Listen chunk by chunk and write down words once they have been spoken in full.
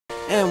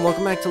And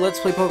welcome back to Let's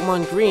Play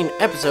Pokemon Green,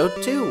 Episode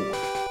 2!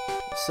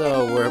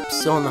 So, we're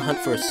still on the hunt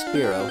for a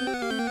Spearow.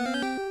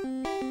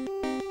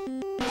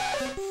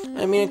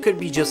 I mean, it could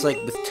be just like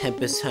with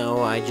Tempest, how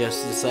I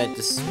just decided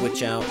to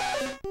switch out.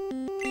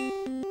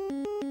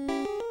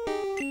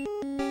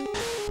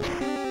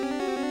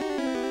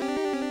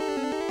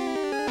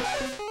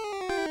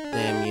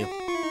 Damn you.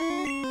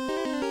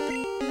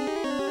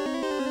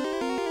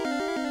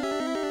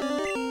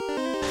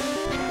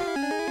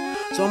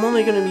 So I'm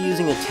only going to be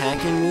using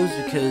attacking moves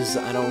because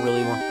I don't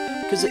really want...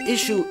 Because the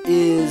issue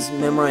is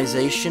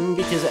memorization,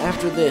 because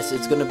after this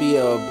it's going to be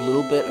a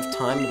little bit of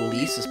time at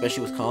least,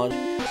 especially with college,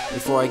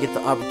 before I get the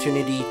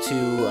opportunity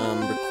to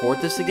record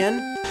this again.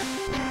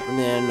 And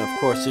then, of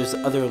course, there's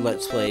other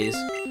Let's Plays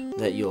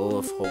that you'll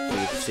have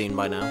hopefully seen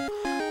by now.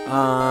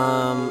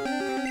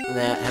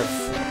 That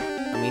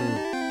have... I mean,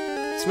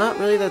 it's not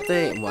really that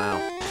they... Wow,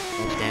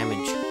 that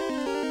damage.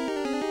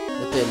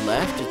 That they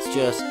left, it's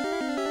just...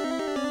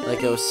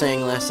 Like I was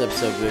saying last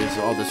episode, there's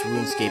all this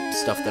RuneScape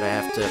stuff that I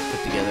have to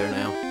put together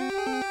now.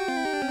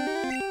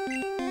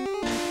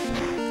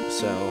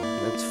 So,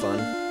 that's fun.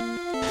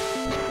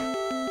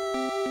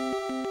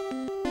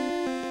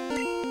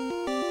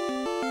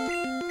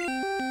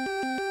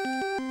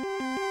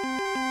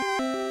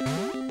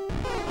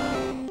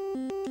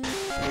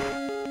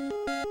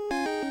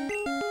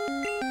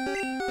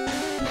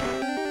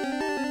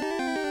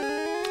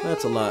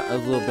 That's a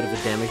little bit of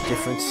a damage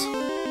difference,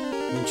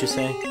 wouldn't you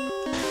say?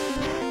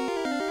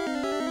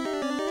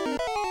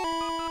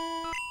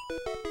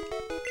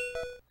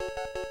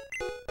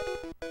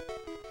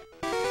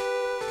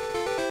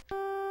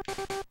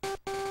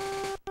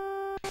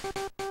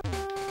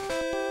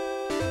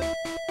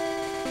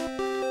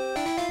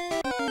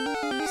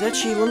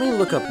 Actually, let me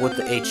look up what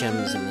the HM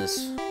is in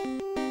this.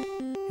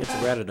 It's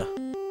Rattata.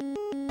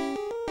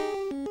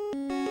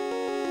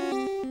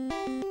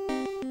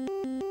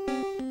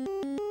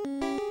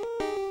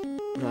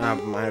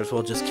 Might as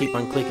well just keep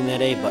on clicking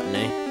that A button,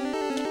 eh?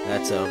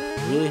 That's a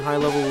really high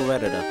level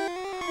Rattata.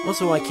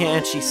 Also, I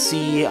can't actually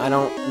see,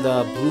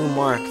 the blue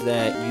mark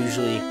that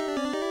usually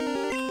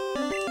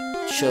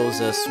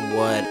shows us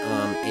what,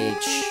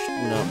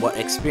 what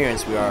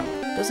experience we are,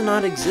 does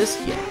not exist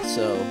yet,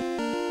 so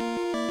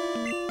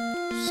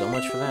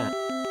much for that.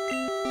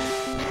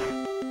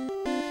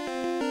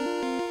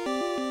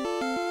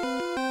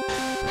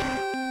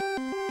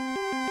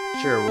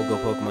 Sure, we'll go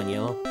Pokemon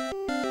Yellow.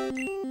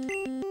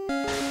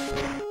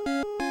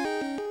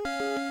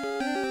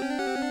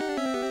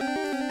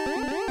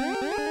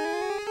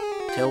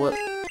 Tail Whip.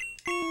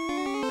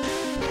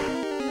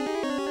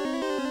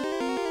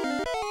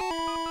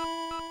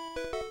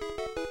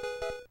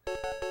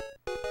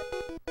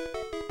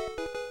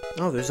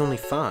 Oh, there's only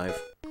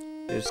 5.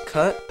 There's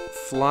Cut,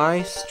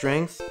 Fly,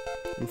 Strength,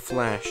 and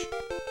Flash.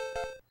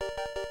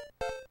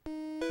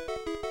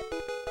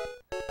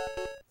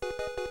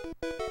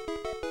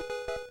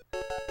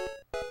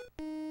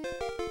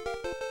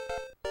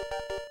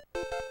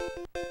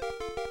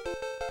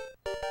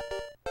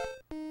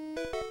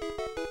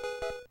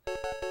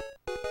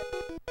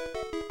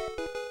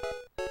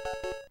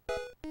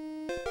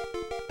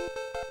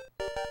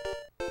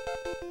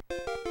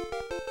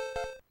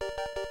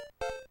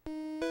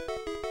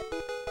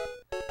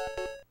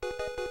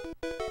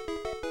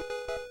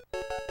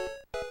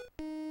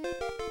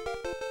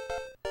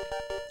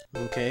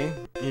 Okay,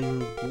 in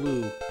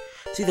blue.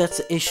 See, that's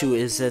the issue,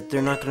 is that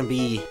they're not going to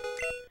be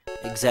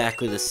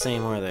exactly the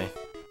same, are they?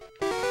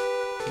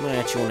 I might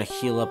actually want to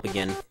heal up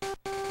again.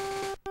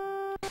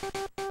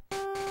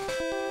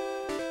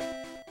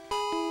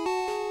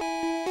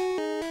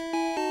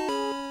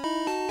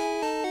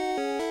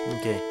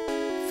 Okay,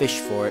 fish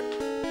for it.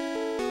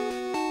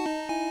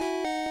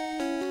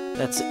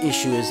 That's the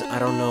issue, is I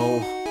don't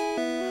know.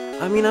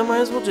 I mean, I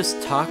might as well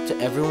just talk to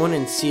everyone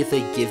and see if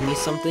they give me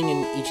something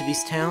in each of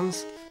these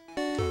towns.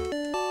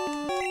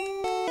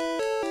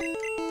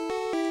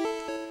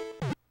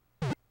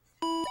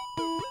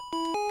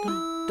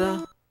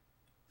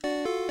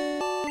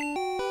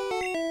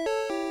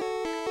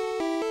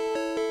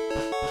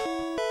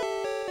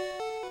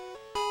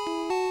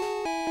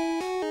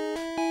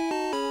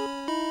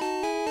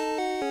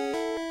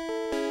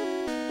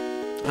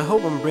 I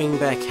hope I'm bringing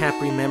back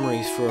happy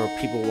memories for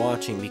people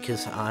watching,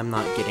 because I'm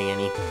not getting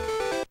any.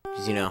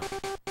 Because, you know,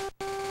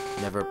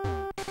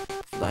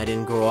 I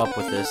didn't grow up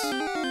with this.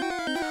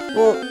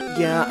 Well,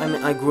 yeah, I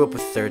mean, I grew up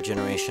with 3rd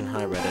generation.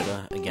 Hi,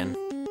 Rattata, again.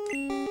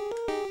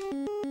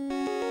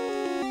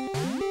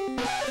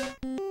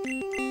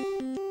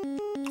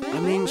 I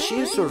mean, she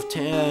is sort of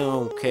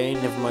okay,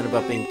 never mind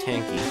about being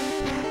tanky.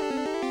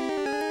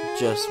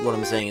 Just what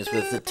I'm saying is,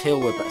 with the Tail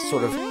Whip, it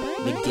sort of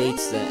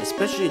negates that,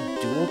 especially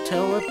a dual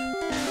Tail Whip.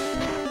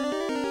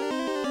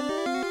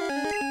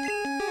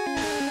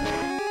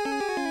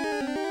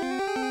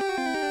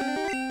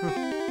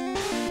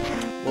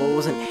 Well, it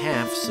wasn't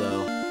half,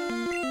 so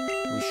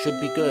we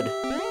should be good.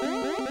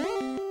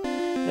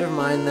 Never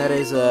mind, that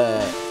is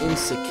a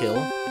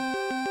insta-kill.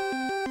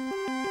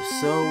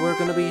 So we're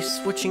gonna be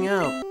switching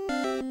out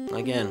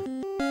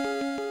again.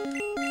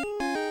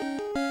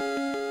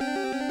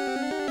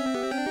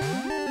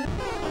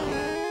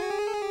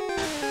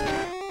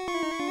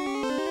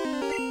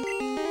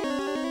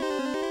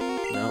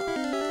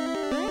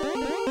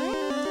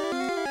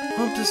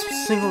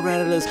 single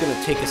Rattata is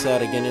gonna take us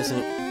out again, isn't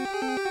it?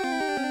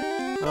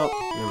 Oh,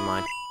 never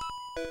mind.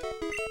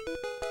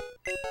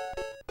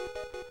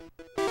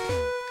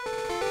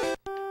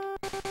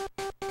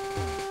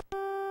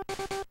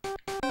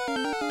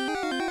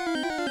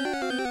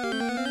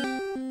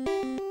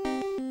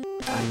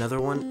 Another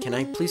one? Can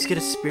I please get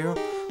a Spearow?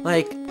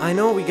 Like, I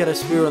know we got a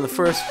Spearow in the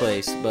first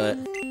place, but...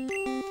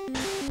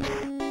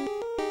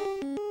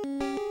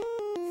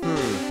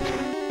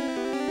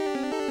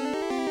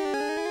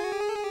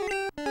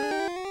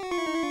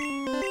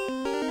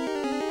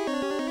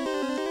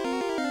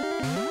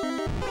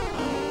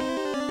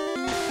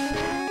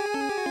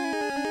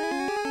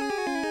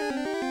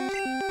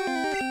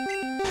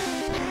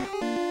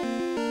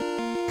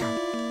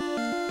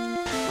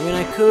 I mean,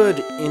 I could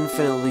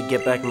infinitely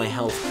get back my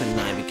health, couldn't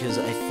I? Because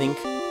I think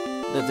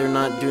that they're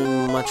not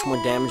doing much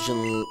more damage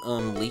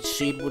than Leech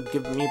Seed would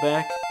give me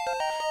back.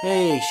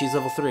 Hey, she's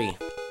level 3.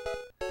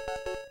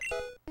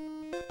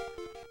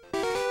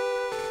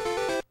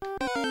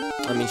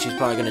 I mean, she's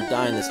probably gonna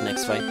die in this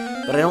next fight,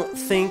 but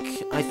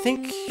I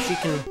think she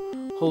can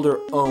hold her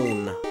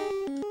own,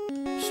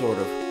 sort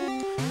of.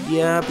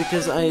 Yeah,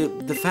 because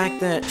the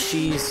fact that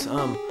she's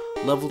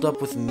leveled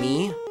up with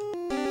me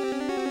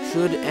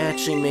should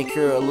actually make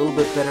her a little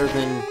bit better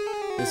than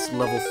this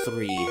level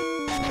 3.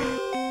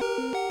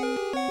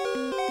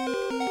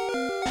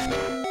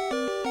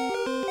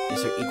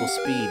 Is her equal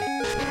speed?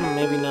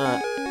 Maybe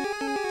not.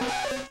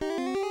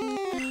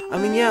 I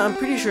mean, yeah, I'm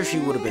pretty sure she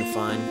would have been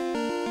fine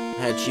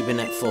had she been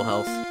at full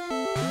health.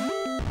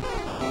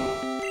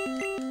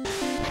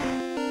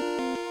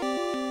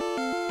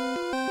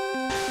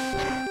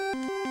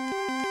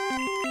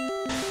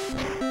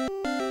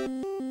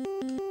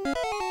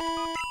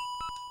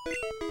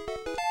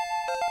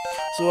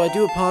 So I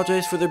do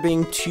apologize for there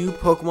being 2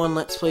 Pokemon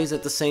Let's Plays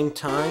at the same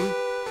time.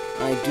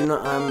 I do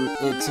not,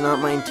 it's not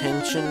my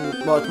intention,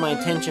 well, it's my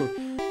intention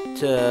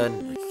to,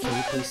 can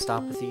you please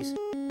stop with these?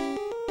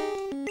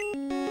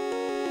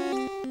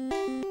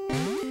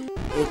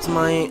 It's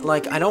my,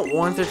 like, I don't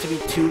want there to be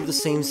 2 of the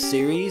same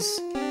series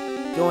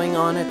going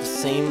on at the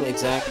same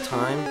exact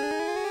time.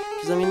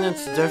 Because, I mean,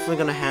 that's definitely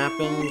going to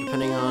happen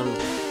depending on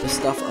the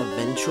stuff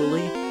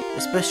eventually.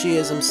 Especially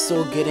as I'm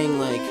still getting,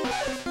 like,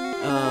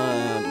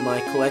 my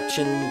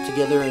collection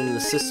together in the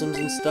systems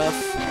and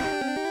stuff.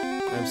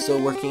 I'm still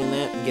working on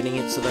that and getting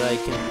it so that I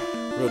can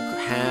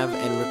have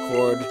and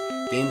record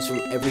games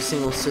from every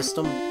single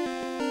system.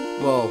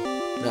 Well,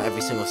 not every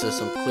single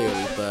system,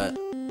 clearly, but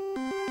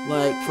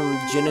like from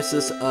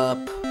Genesis up.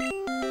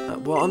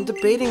 Well, I'm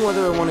debating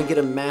whether I want to get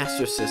a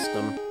Master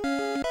System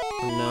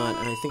or not,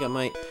 and I think I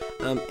might.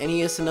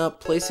 NES and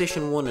up,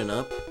 PlayStation 1 and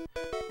up,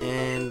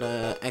 and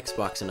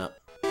Xbox and up.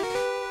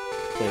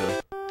 Clearly.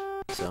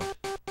 So.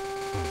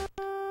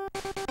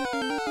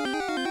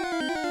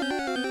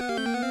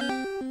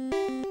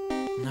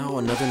 No,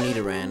 another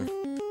Nidoran.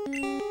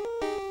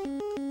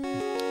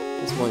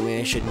 At this point,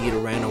 maybe I should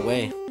Nidoran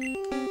away.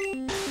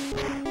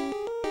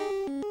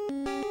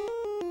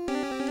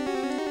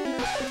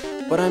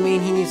 But I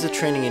mean, he needs the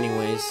training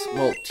anyways.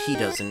 Well, he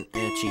doesn't.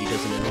 Actually, he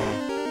doesn't at all.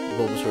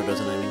 Bulbasaur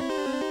doesn't, I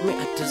mean,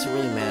 it doesn't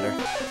really matter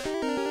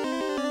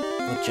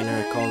what gender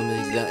I call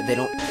them. They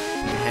don't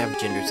even have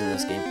genders in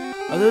this game.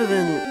 Other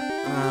than,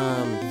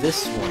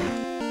 this one.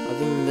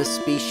 Other than this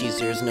species,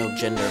 there's no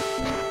gender.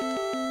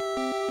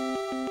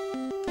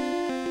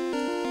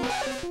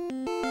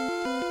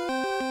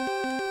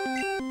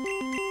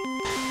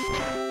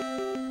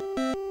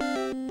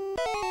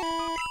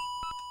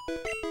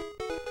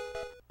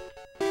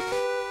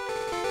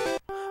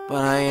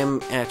 But I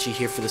am actually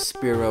here for the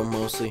Spearow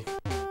mostly.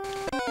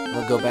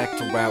 I'll go back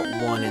to Route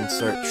 1 and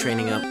start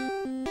training up.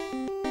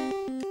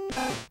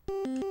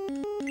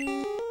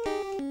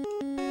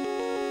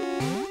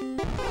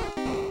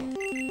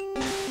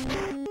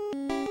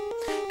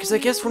 Because I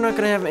guess we're not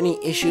going to have any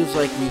issues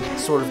like we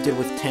sort of did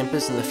with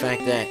Tempest and the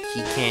fact that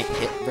he can't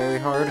hit very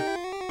hard.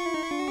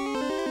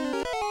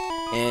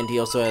 And he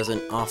also has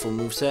an awful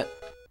moveset.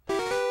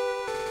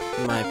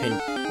 In my opinion.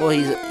 Well,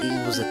 he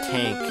was a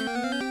tank.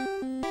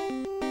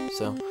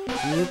 So,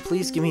 can you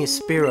please give me a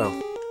Spearow?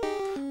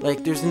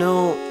 Like, there's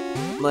no,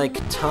 like,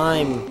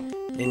 time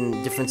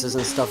and differences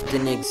and stuff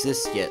didn't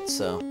exist yet,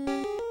 so. We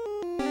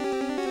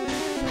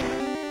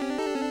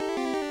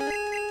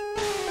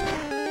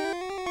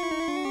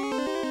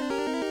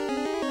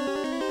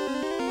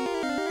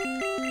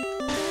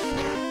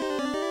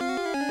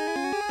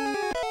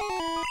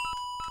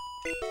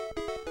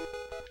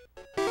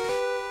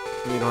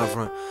don't have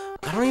run.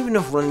 I don't even know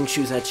if running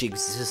shoes actually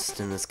exist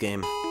in this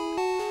game.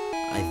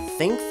 I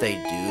think they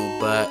do,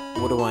 but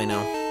what do I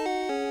know?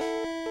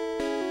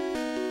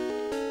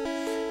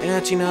 And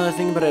actually, now that I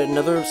think about it,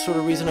 another sort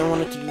of reason I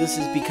wanted to do this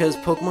is because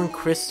Pokemon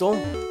Crystal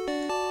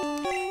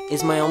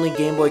is my only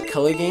Game Boy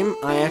Color game.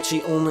 I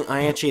actually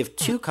have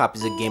 2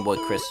 copies of Game Boy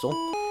Crystal.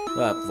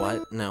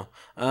 What? No.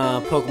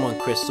 Pokemon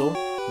Crystal.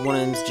 One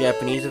of them's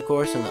Japanese, of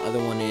course, and the other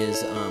one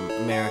is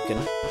American.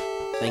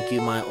 Thank you,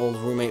 my old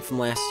roommate from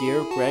last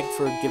year, Greg,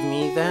 for giving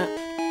me that.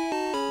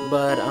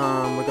 But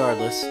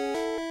regardless.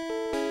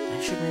 I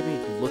I should maybe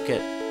look at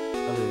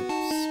other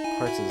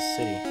parts of the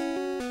city.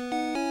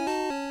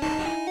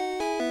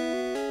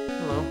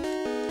 Hello.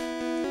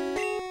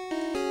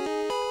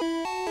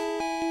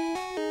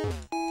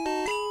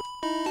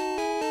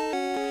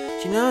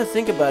 See, now that I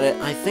think about it,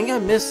 I think I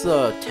missed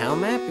the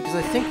town map because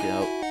I think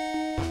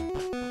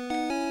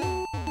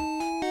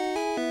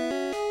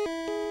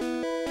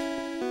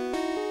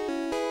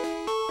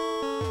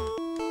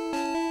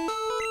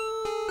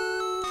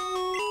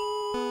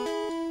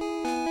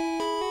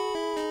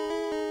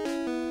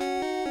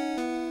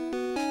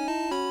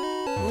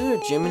is there a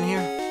gym in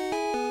here?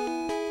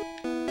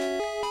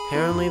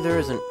 Apparently there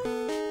isn't.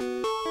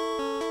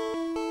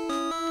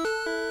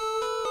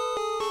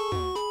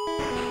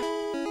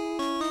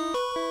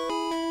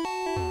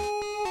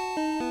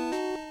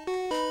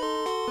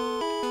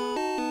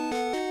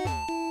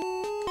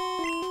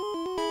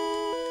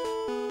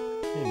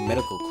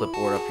 Medical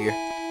clipboard up here.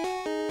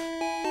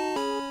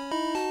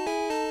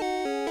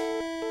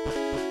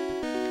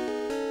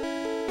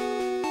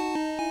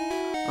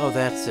 Oh,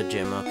 that's the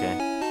gym,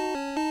 okay.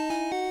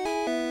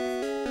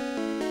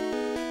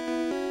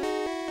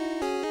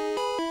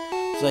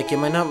 It's like,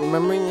 am I not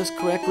remembering this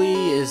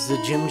correctly? Is the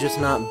gym just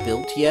not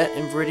built yet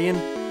in Viridian?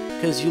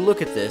 Because you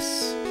look at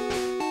this,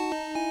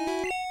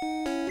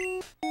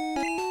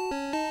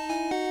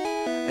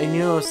 and you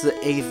notice the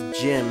 8th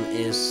gym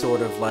is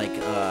sort of like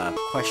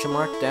question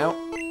marked out.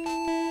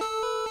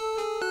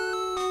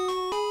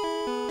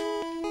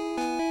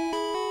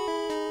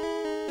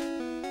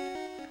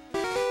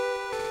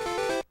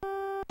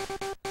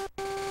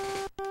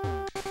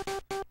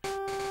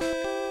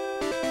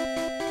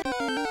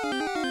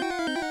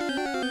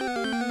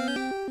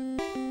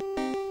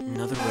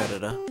 Another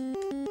Reddita.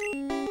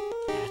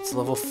 It's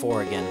level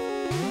 4 again.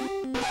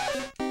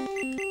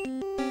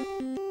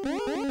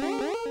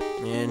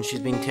 And she's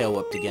being tail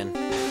whipped again.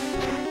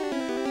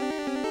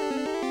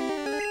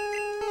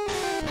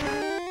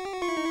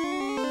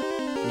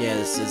 Yeah,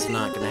 this is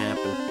not gonna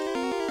happen.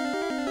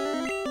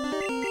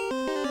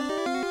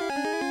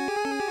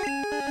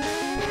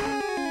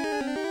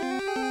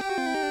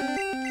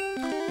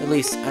 At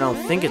least, I don't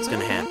think it's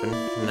gonna happen.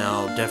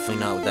 No, definitely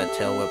not with that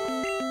tail whip.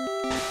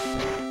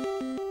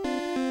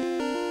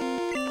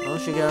 Well,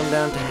 she got him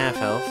down to half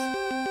health.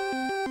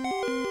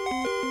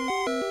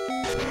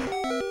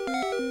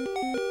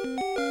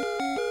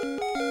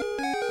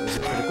 It was a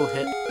critical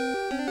hit.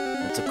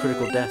 That's a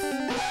critical death.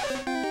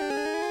 I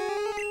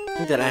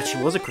think that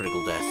actually was a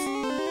critical death.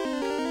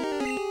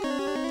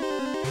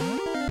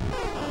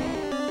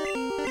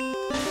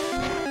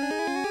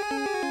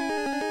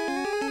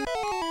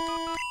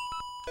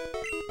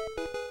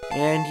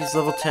 And he's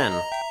level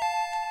 10.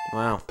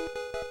 Wow.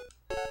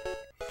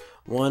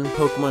 One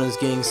Pokemon is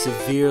getting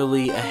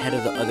severely ahead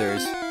of the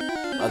others.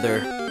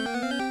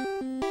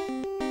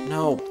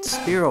 No,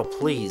 Spearow,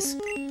 please.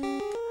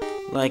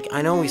 Like,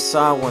 I know we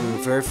saw one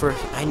very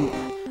first. I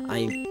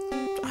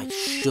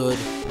should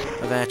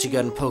have actually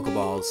gotten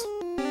Pokeballs,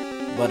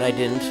 but I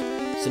didn't,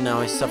 so now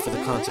I suffer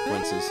the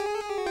consequences.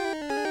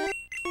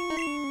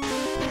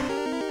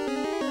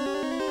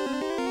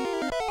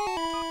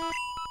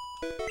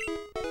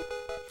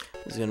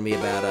 This is gonna be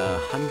about a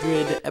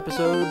 100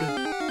 episode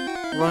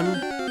run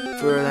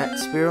for that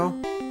Spearow.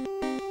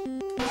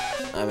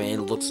 I mean,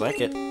 it looks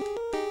like it.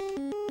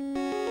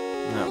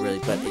 Not really,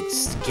 but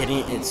it's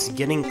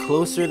getting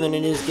closer than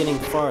it is getting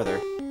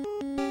farther.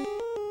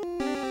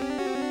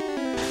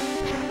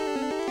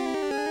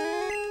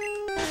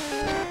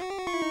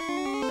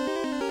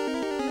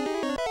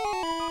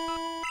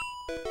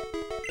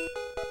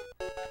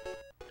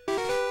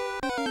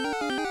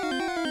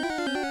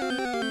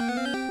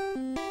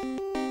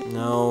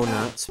 No,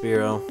 not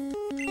Spearow.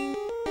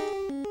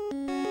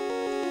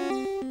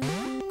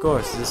 Of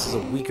course, this is a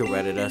weaker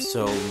Reddita,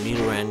 so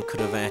Nidoran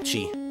could have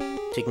actually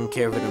taken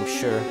care of it, I'm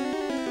sure.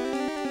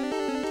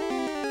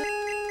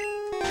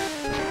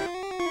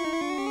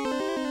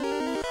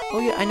 Oh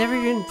yeah, I never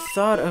even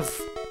thought of...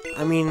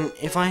 I mean,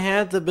 if I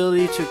had the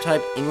ability to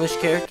type English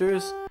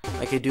characters,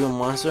 like I do in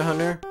Monster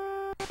Hunter,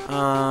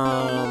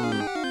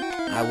 I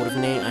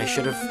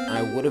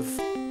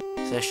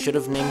should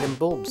have named him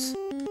Bulbs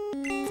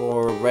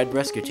for Red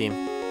Rescue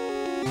Team.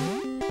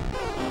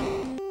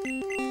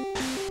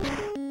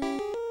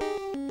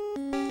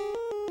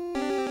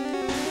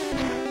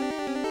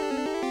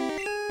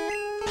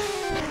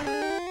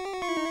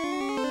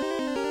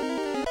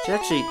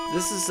 Actually,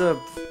 this is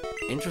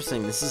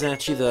interesting. This is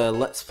actually the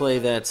Let's Play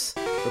that's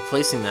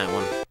replacing that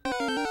one.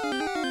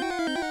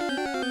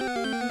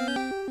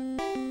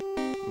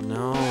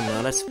 No,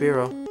 not a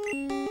Spearow.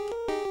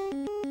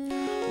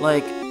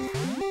 Like,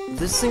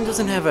 this thing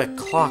doesn't have a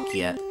clock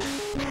yet.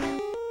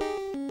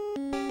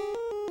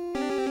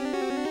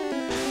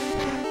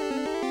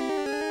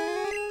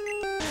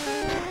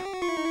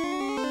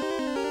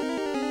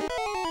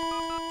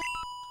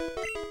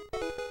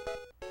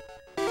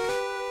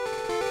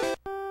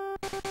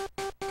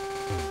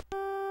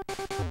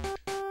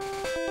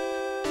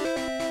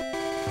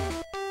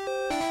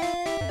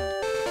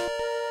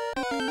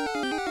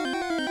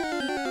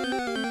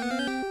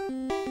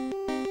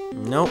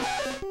 Nope.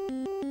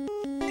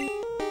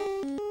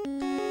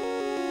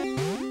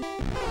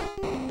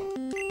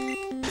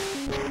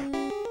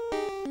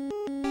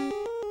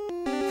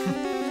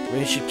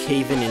 Maybe I should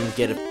cave in and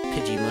get a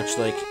Pidgey, much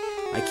like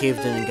I caved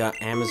in and got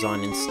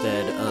Amazon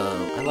instead.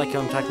 I like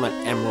how I'm talking about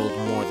Emerald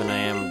more than I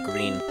am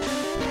Green.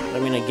 But I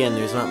mean, again,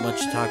 there's not much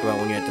to talk about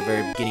when you're at the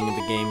very beginning of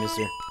the game, is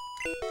there?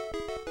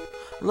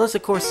 Unless,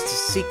 of course, it's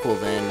a sequel,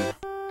 then.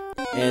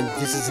 And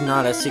this is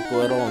not a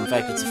sequel at all. In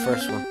fact, it's the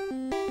first one.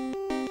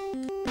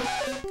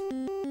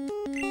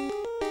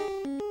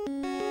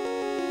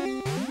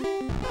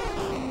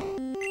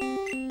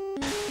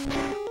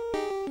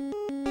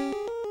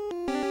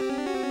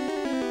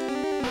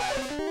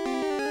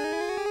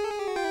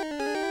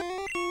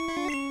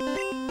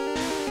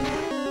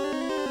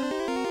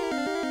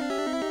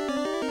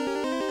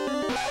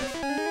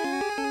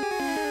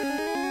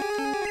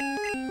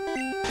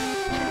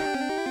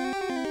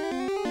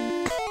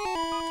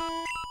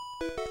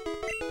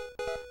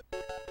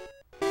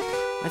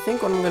 I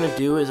think what I'm gonna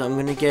do is I'm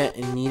gonna get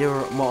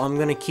Nidoran. Well, I'm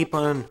gonna keep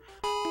on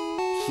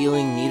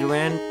healing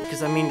Nidoran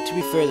because I mean, to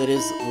be fair, that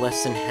is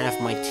less than half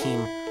my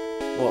team.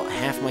 Well,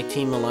 half my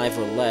team alive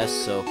or less,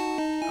 so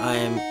I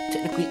am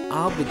technically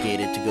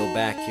obligated to go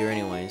back here,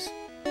 anyways.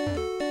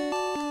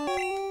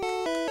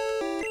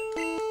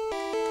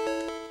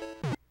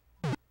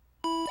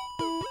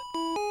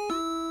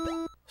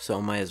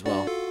 So might as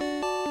well.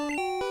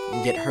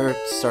 And get her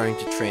starting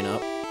to train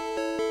up.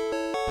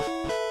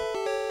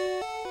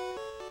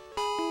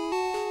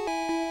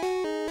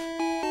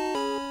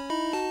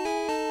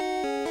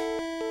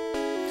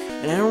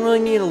 And I don't really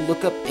need to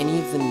look up any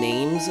of the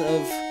names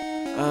of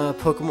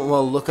Pokemon.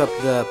 Well, look up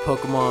the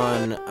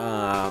Pokemon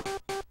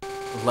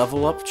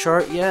level up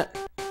chart yet,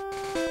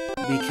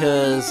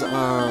 because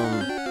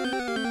no.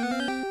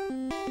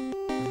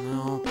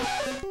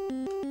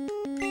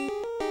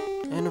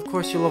 And of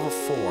course, you're level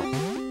 4.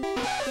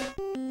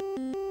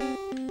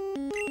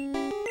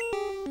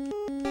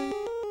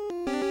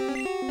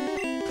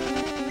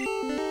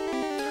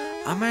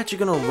 I'm actually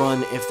gonna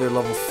run if they're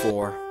level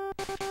 4.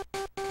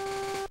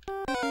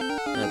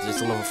 If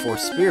it's a level 4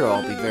 Spearow,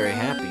 I'll be very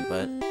happy,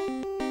 but...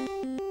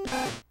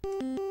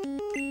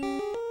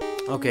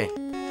 Okay.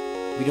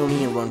 We don't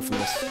need to run from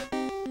this.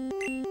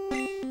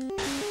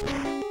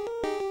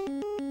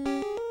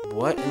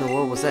 What in the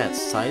world was that?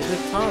 Seismic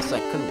toss? I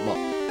couldn't... Well,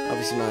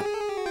 obviously not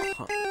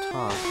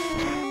toss.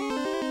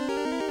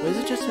 But is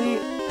it just me?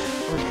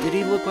 Or did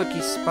he look like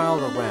he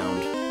spiraled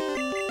around?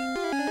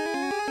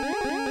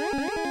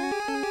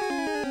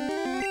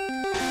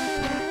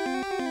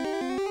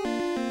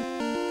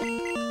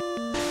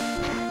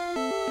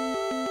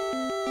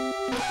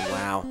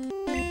 Wow.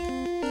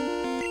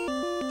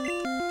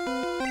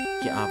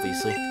 Yeah,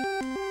 obviously.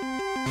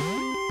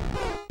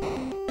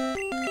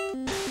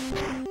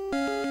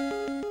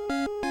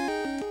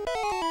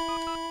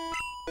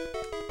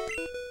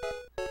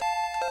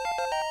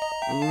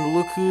 And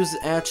look who's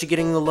actually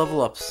getting the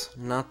level ups.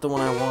 Not the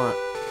one I want.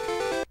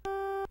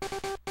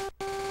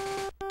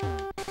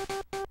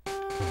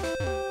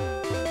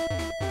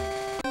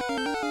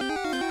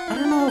 I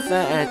don't know if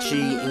that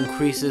actually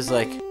increases,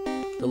 like,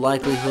 the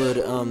likelihood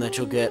that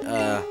you'll get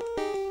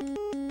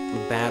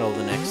battle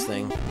the next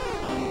thing.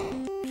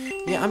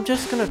 Yeah, I'm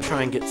just gonna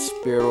try and get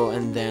Spearow,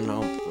 and then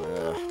I'll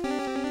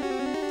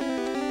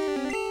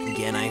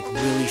again, I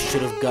really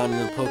should have gotten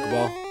the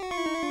Pokeball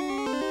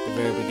at the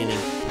very beginning.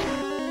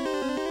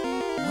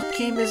 What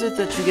game is it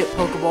that you get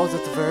Pokeballs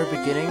at the very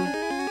beginning?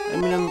 I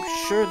mean, I'm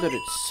sure that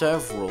it's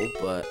several,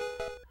 but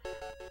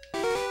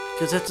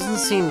because that doesn't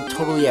seem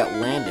totally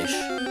outlandish,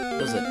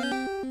 does it?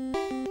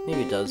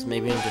 Maybe it does.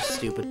 Maybe I'm just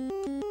stupid.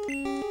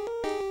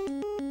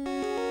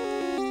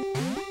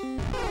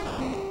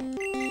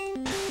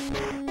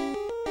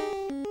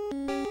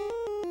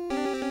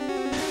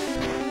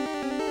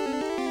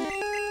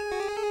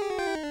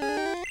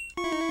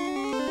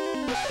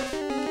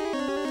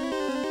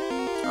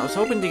 I was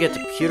hoping to get to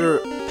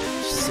Pewter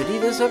City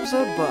this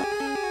episode, but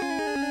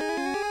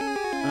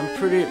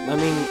I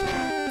mean,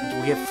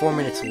 we have 4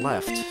 minutes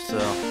left, so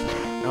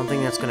I don't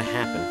think that's gonna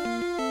happen.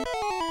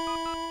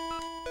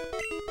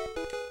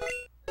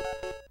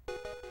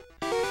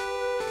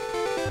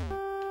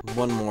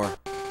 One more,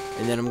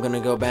 and then I'm gonna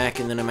go back,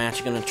 and then I'm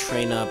actually gonna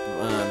train up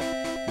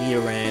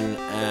Nidoran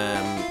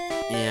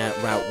yeah,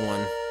 Route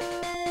 1.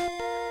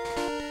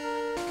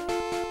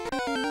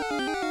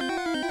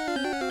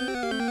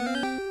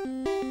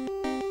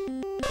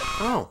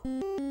 Oh.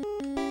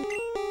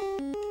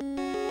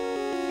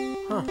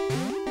 Huh.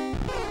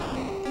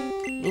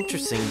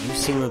 Interesting. You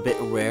seem a bit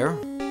rare.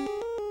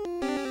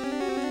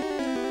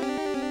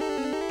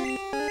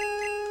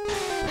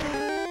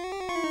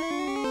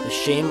 A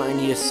shame I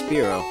need a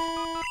Spearow.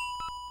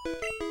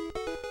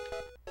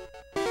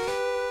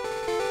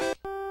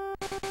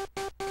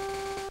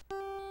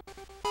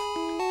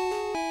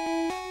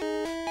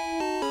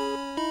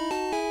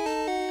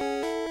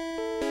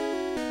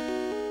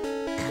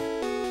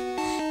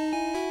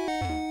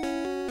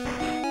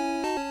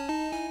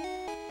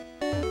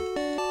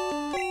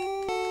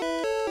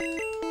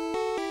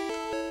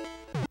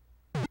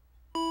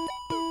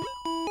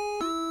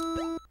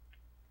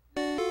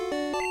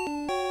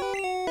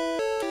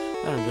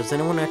 don't know, does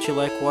anyone actually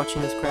like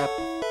watching this crap?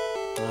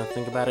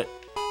 Think about it.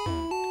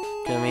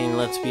 I mean,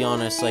 let's be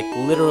honest, like,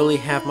 literally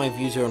half my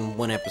views are in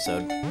one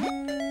episode.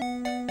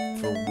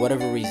 For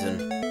whatever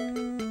reason.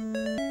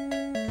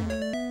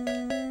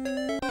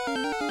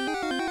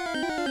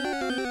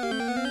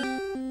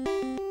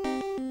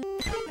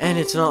 And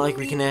it's not like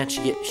we can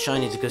actually get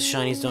shinies, because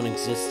shinies don't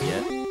exist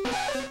yet.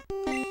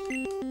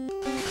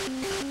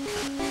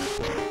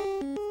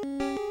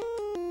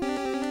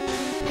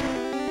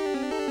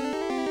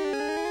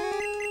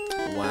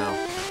 Wow.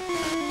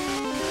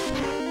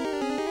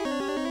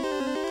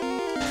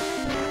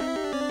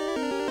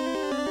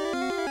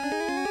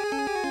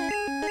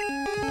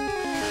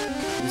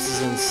 This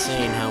is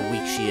insane how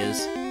weak she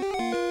is.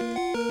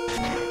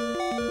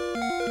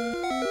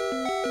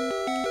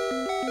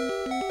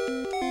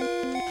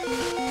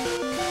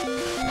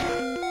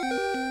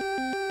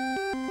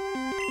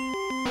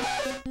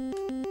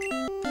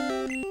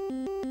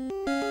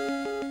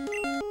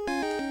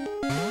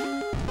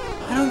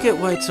 I don't get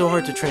why it's so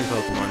hard to train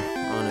Pokemon,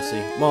 honestly.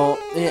 Well,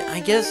 I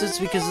guess it's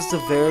because it's the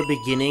very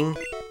beginning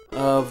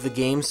of the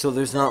game, so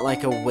there's not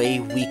like a way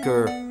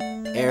weaker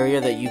area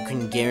that you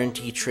can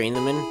guarantee train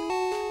them in.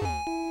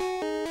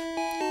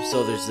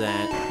 So there's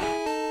that.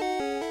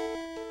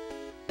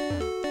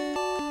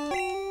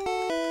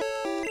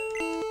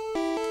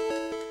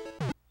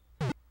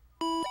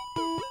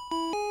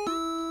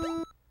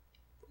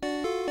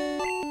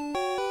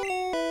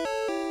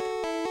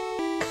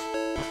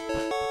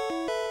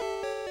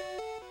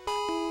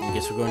 I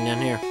guess we're going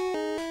down here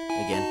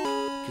again.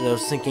 Because I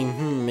was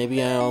thinking,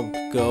 maybe I'll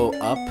go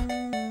up.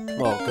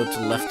 Well, go to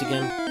the left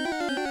again.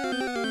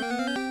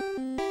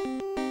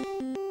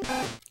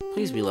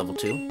 Please be level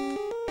 2.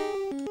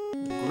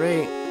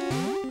 Great.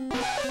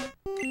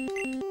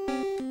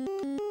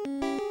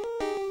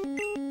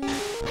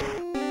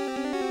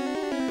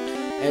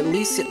 At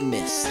least it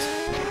missed.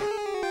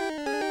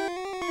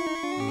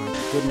 Oh my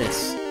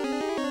goodness.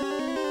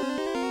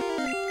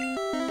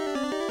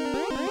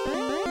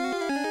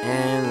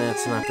 And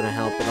that's not gonna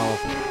help at all.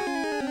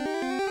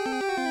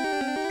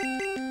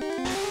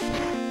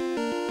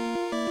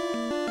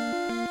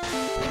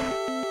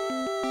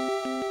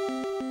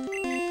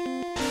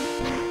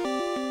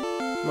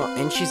 Well,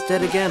 and she's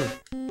dead again.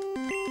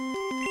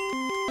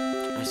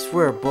 I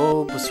swear,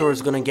 Bulbasaur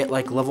is gonna get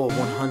like level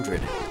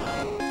 100.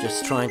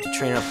 Just trying to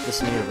train up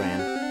this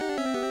Nidoran.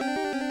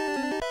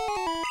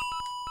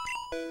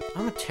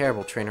 I'm a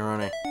terrible trainer,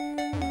 aren't I?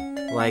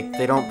 Like,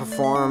 they don't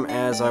perform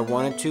as I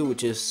wanted to,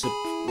 which is,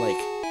 like,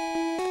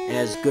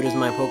 as good as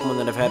my Pokemon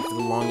that I've had for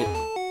the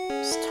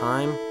longest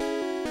time.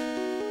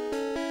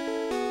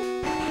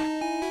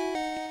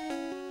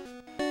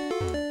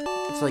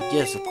 It's like,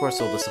 yes, of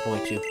course I'll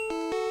disappoint you.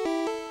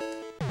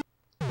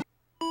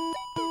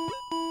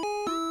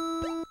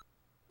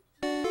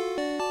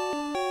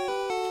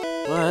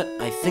 But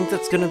I think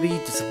that's gonna be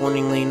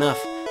disappointingly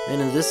enough in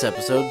this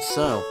episode,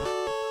 so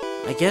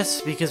I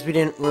guess because we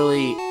didn't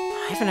really...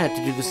 I haven't had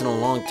to do this in a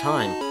long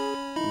time,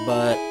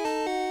 but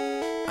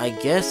I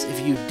guess if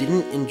you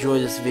didn't enjoy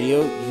this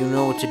video, you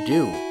know what to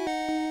do.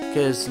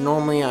 Because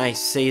normally I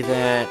say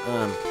that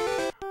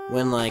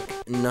when like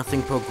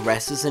nothing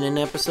progresses in an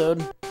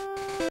episode,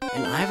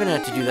 and I haven't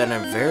had to do that in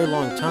a very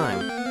long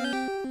time.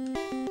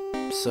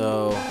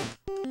 So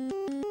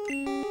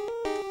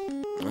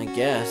I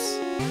guess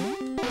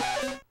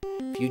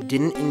if you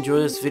didn't enjoy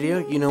this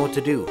video, you know what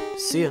to do.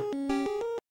 See ya.